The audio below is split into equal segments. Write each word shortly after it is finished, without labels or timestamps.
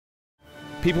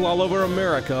People all over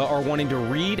America are wanting to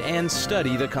read and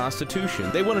study the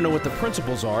Constitution. They want to know what the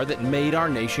principles are that made our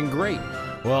nation great.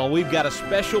 Well, we've got a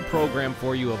special program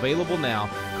for you available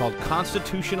now called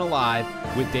Constitution Alive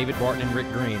with David Barton and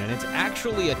Rick Green. And it's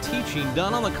actually a teaching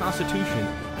done on the Constitution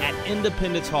at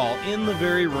Independence Hall in the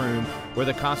very room where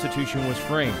the Constitution was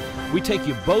framed. We take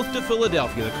you both to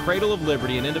Philadelphia, the cradle of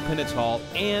liberty in Independence Hall,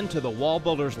 and to the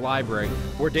Wallbuilders Library,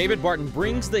 where David Barton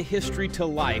brings the history to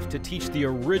life to teach the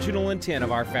original intent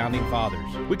of our founding fathers.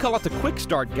 We call it the Quick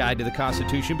Start Guide to the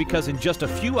Constitution because in just a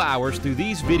few hours through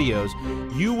these videos,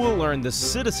 you will learn the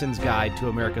Citizen's Guide to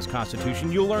America's Constitution.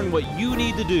 You'll learn what you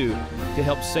need to do to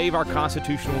help save our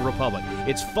constitutional republic.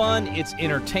 It's fun, it's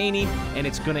entertaining, and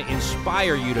it's going to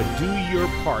inspire you to do your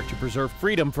part to preserve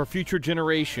freedom for future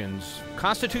generations.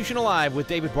 Constitution Alive with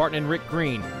David Barton and Rick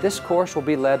Green. This course will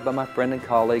be led by my friend and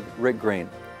colleague, Rick Green.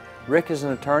 Rick is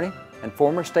an attorney and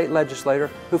former state legislator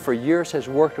who for years has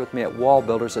worked with me at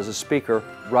Wallbuilders as a speaker,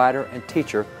 writer, and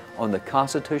teacher on the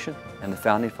Constitution and the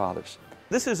Founding Fathers.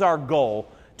 This is our goal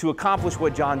to accomplish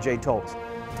what John Jay told us.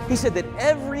 He said that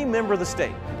every member of the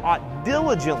state ought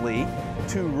diligently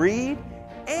to read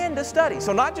and to study.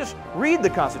 So not just read the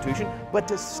Constitution, but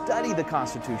to study the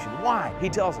Constitution. Why? He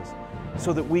tells us,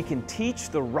 so that we can teach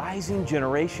the rising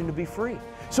generation to be free.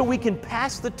 So we can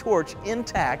pass the torch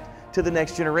intact to the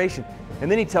next generation.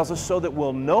 And then he tells us so that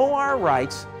we'll know our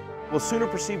rights, we'll sooner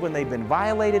perceive when they've been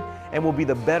violated, and we'll be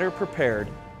the better prepared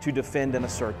to defend and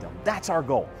assert them. That's our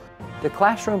goal. The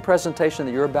classroom presentation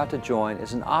that you're about to join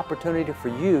is an opportunity for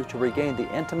you to regain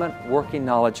the intimate working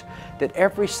knowledge that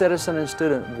every citizen and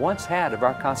student once had of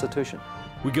our Constitution.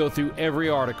 We go through every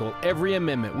article, every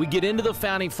amendment. We get into the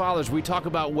Founding Fathers. We talk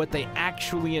about what they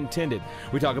actually intended.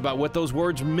 We talk about what those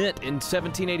words meant in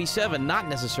 1787, not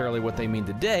necessarily what they mean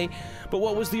today, but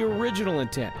what was the original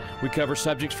intent. We cover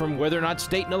subjects from whether or not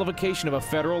state nullification of a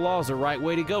federal law is the right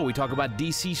way to go. We talk about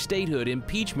D.C. statehood,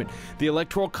 impeachment, the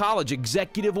Electoral College,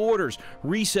 executive orders,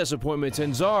 recess appointments,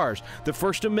 and czars, the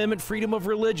First Amendment, freedom of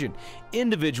religion,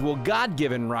 individual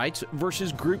God-given rights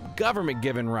versus group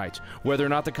government-given rights, whether or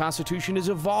not the Constitution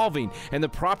is evolving, and the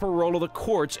proper role of the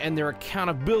courts and their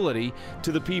accountability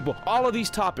to the people. All of these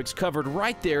topics covered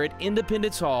right there at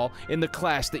Independence Hall in the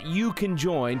class that you can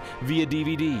join via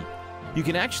DVD. You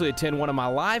can actually attend one of my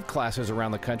live classes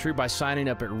around the country by signing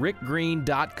up at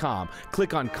rickgreen.com.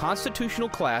 Click on Constitutional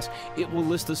Class. It will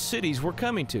list the cities we're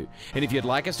coming to. And if you'd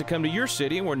like us to come to your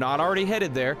city and we're not already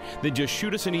headed there, then just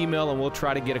shoot us an email and we'll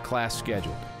try to get a class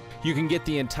scheduled. You can get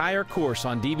the entire course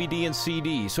on DVD and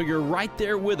CD, so you're right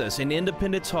there with us in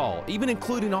Independence Hall, even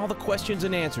including all the questions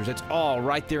and answers. It's all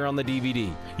right there on the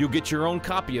DVD. You'll get your own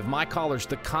copy of my collars,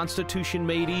 The Constitution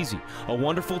Made Easy, a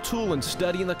wonderful tool in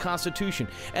studying the Constitution,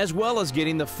 as well as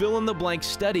getting the fill-in-the-blank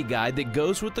study guide that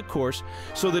goes with the course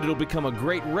so that it'll become a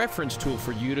great reference tool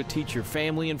for you to teach your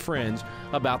family and friends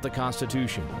about the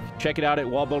Constitution. Check it out at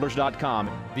wallbuilders.com.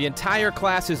 The entire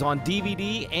class is on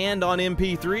DVD and on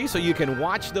MP3, so you can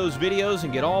watch those videos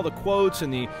and get all the quotes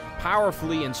and the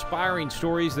powerfully inspiring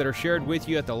stories that are shared with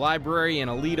you at the library in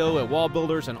Aledo, at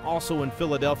Wallbuilders, and also in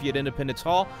Philadelphia at Independence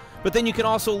Hall. But then you can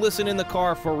also listen in the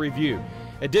car for review.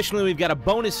 Additionally, we've got a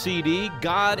bonus CD,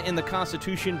 God and the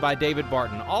Constitution by David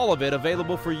Barton. All of it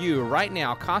available for you right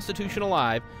now, Constitution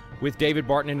Alive with David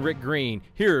Barton and Rick Green.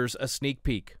 Here's a sneak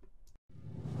peek.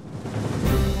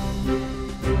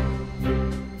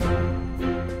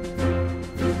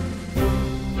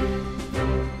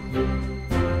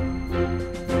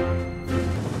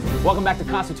 Welcome back to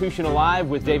Constitution Alive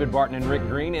with David Barton and Rick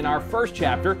Green. In our first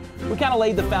chapter, we kind of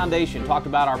laid the foundation, talked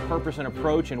about our purpose and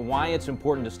approach and why it's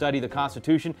important to study the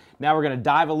Constitution. Now we're going to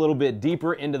dive a little bit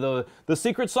deeper into the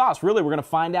secret sauce. Really, we're going to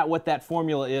find out what that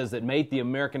formula is that made the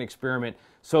American experiment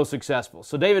so successful.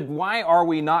 So David, why are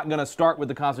we not going to start with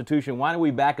the Constitution? Why don't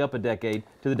we back up a decade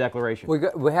to the Declaration?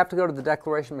 We have to go to the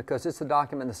Declaration because it's the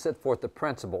document that set forth the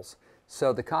principles.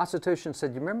 So the Constitution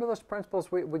said, you remember those principles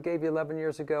we gave you 11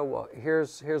 years ago? Well,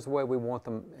 here's the way we want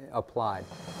them applied.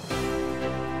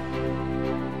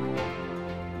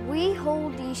 We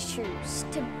hold these truths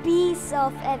to be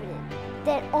self-evident,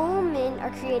 that all men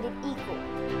are created equal.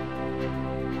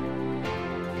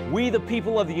 We, the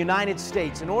people of the United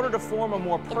States, in order to form a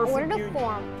more perfect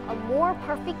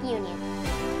union,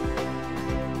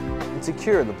 and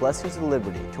secure the blessings of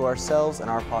liberty to ourselves and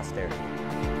our posterity.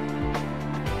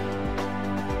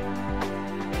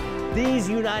 These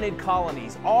united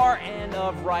colonies are and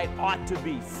of right ought to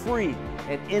be free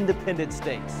and independent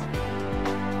states.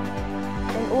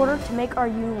 in order to make our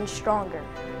union stronger.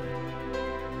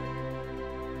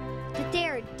 That they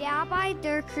are endowed by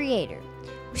their Creator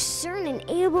with certain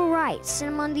inalienable rights,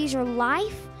 and among these are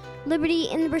life, liberty,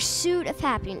 and the pursuit of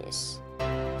happiness.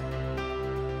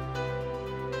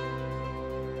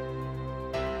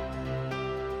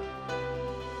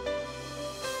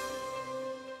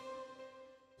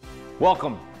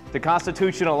 Welcome to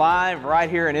Constitution Alive right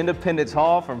here in Independence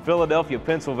Hall from Philadelphia,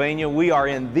 Pennsylvania. We are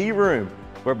in the room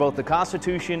where both the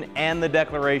Constitution and the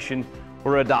Declaration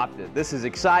were adopted. This is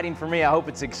exciting for me. I hope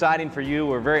it's exciting for you.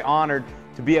 We're very honored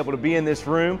to be able to be in this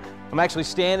room. I'm actually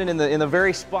standing in the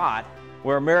very spot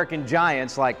where American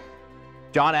giants like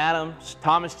John Adams,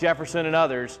 Thomas Jefferson, and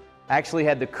others actually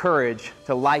had the courage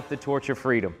to light the torch of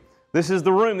freedom. This is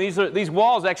the room. These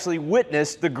walls actually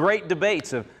witnessed the great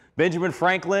debates of Benjamin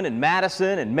Franklin and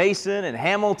Madison and Mason and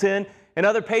Hamilton and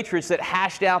other patriots that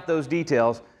hashed out those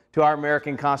details to our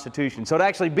American Constitution. So to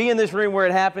actually be in this room where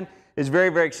it happened is very,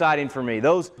 very exciting for me.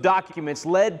 Those documents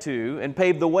led to and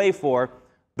paved the way for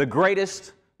the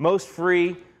greatest, most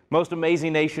free, most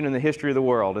amazing nation in the history of the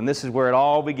world. And this is where it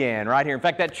all began, right here. In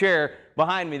fact, that chair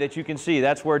behind me that you can see,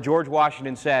 that's where George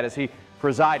Washington sat as he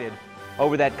presided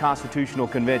over that constitutional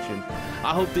convention.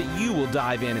 I hope that you will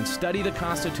dive in and study the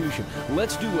Constitution.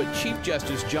 Let's do what Chief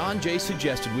Justice John Jay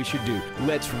suggested we should do.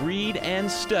 Let's read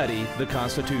and study the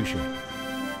Constitution.